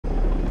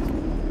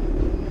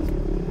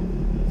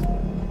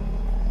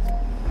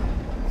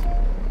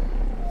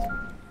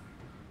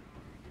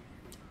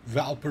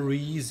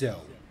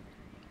Valparaiso.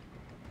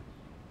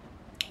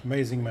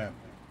 Amazing map.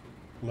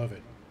 Love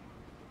it.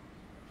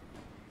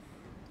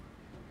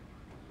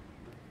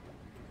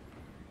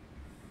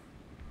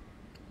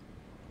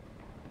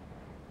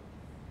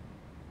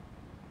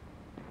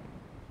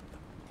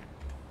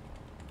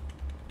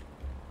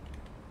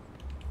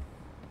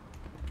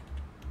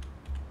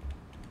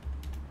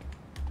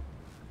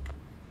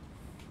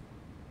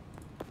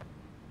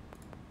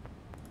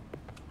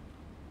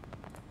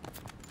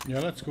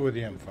 Yeah, let's go with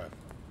the M5.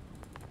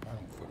 I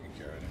don't fucking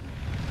care anymore.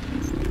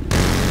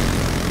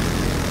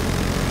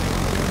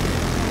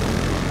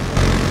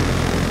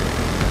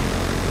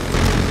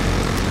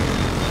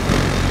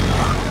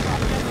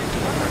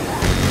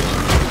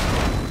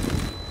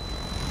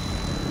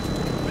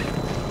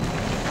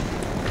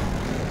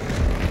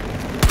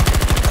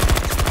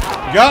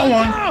 Got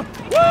one!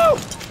 Woo!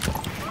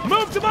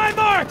 Move to my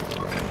mark!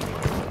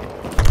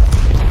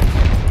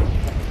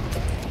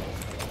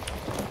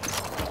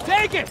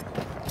 Take it!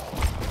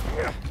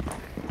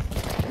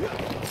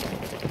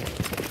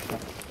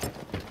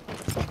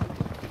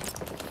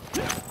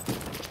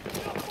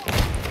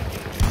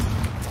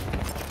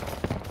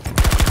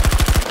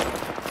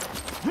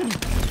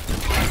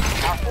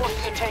 Our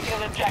forces are taking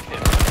an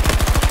objective.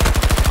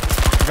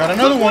 Got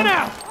another one.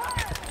 Out!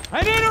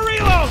 I need a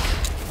reload!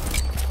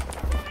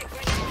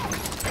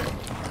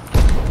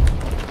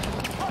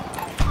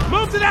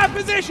 Move to that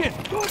position!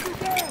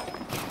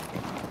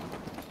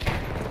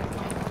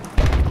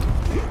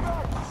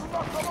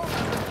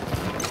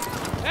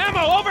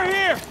 Ammo over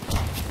here!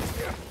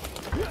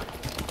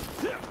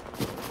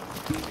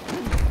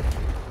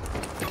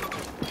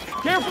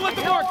 Careful at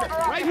the marker!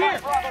 Right here!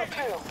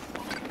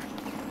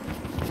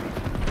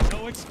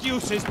 No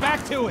excuses!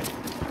 Back to it!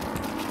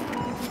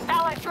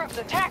 Allied troops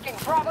attacking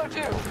Bravo 2.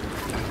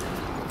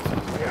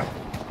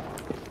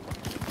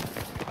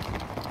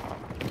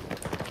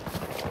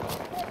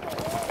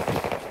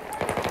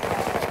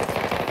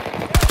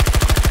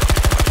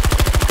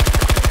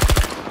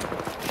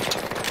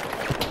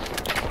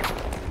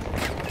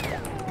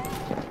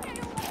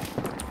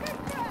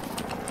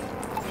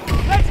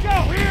 Let's go!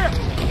 Here!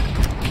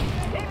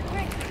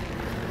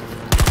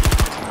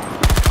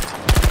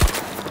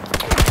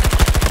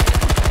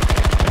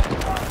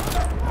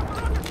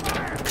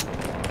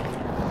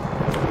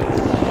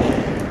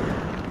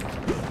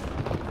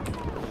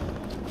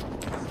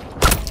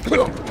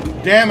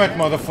 Damn it,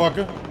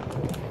 motherfucker.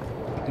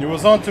 It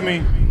was onto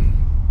me.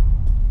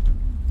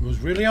 It was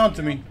really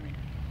onto me.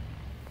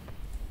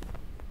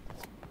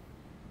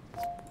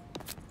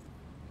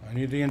 I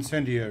need the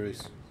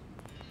incendiaries.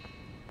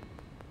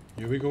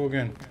 Here we go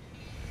again.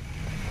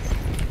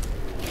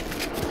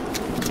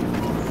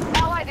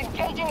 Allies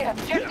engaging at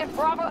objective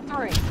Bravo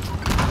 3.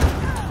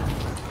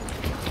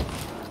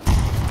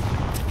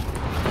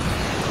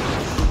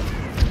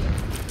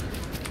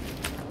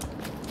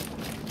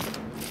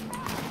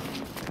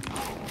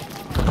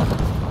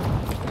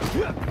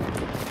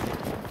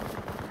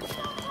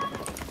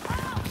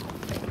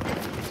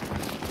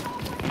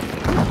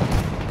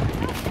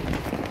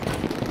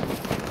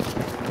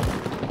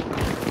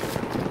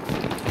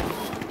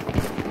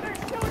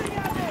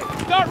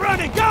 Start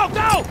running! Go!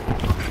 Go!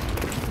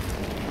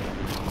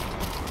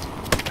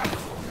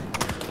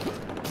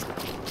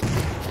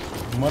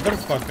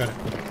 Motherfucker.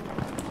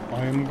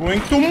 I am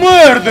going to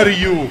murder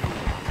you!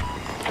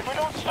 If we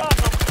don't stop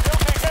them, they'll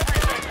take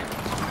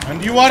everything.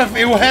 And you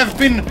have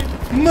been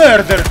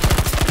murdered!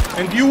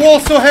 And you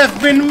also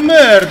have been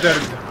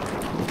murdered!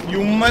 You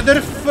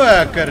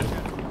motherfucker!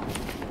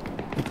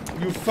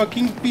 You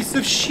fucking piece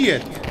of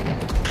shit!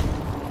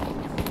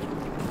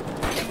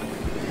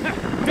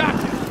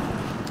 Gotcha!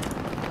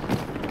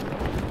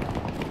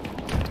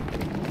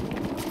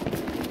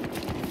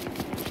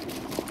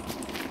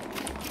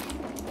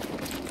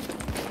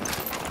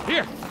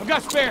 Here, I've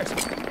got spares.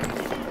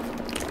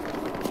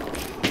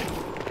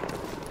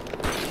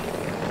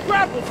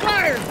 Grapple,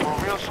 fire!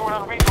 We're real short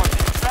on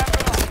resources. Wrap it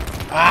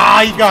up.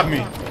 Ah, he got me!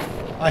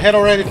 I had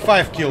already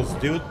 5 kills,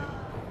 dude.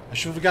 I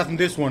should have gotten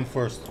this one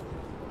first.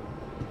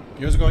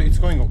 It's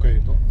going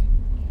okay.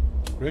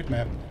 Great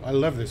map. I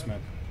love this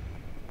map.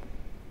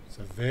 It's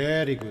a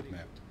very good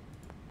map.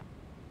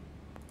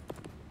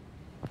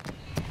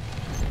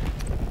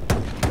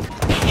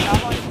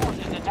 Allied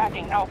forces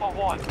attacking Alpha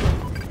 1.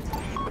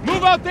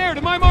 Move out there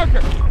to my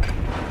marker!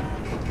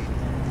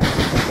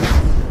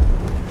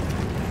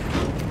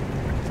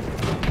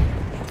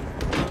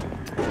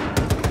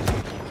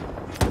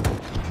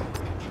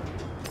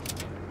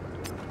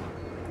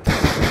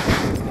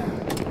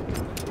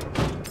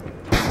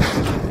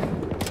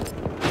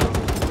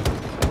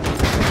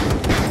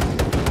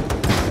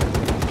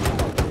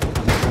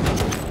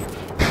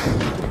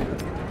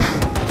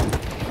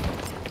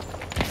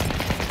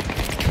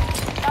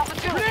 Alpha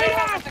 2 is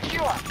staying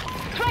secure.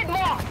 Trade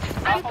locked.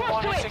 Alpha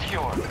 1 is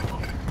secure.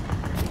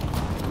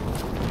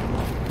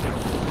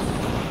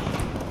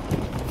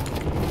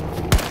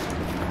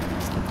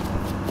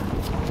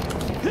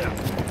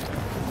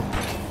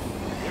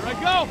 Here I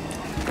go!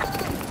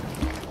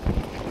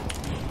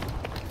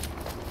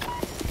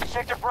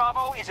 Sector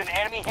Bravo is in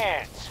enemy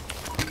hands.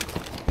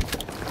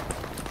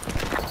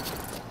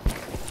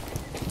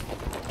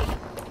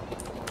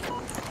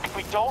 If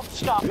we don't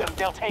stop them,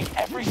 they'll take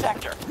every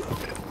sector.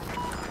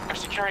 They're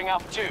securing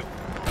Alpha 2.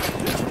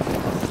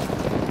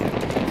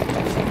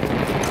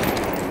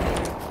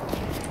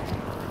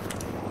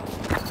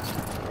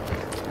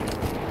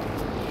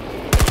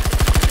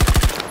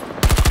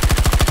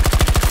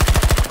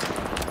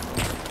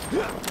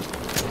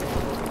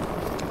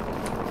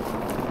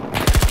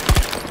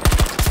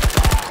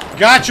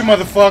 Gotcha,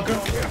 motherfucker.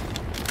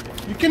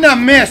 You cannot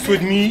mess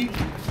with me.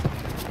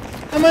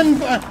 I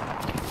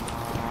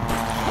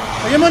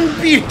am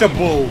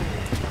unbeatable.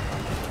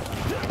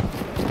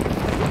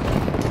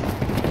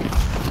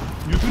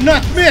 You do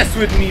not mess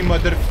with me,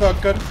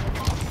 motherfucker.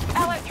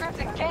 Allied troops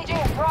engaging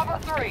at Bravo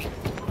 3.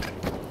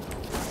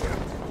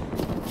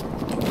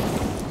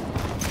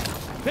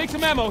 Take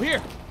some ammo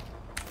here.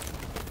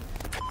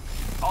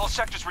 All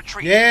sectors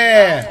retreat.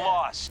 Yeah.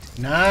 Lost.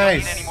 Don't need any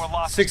Nice. more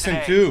losses 6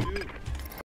 and today. 2.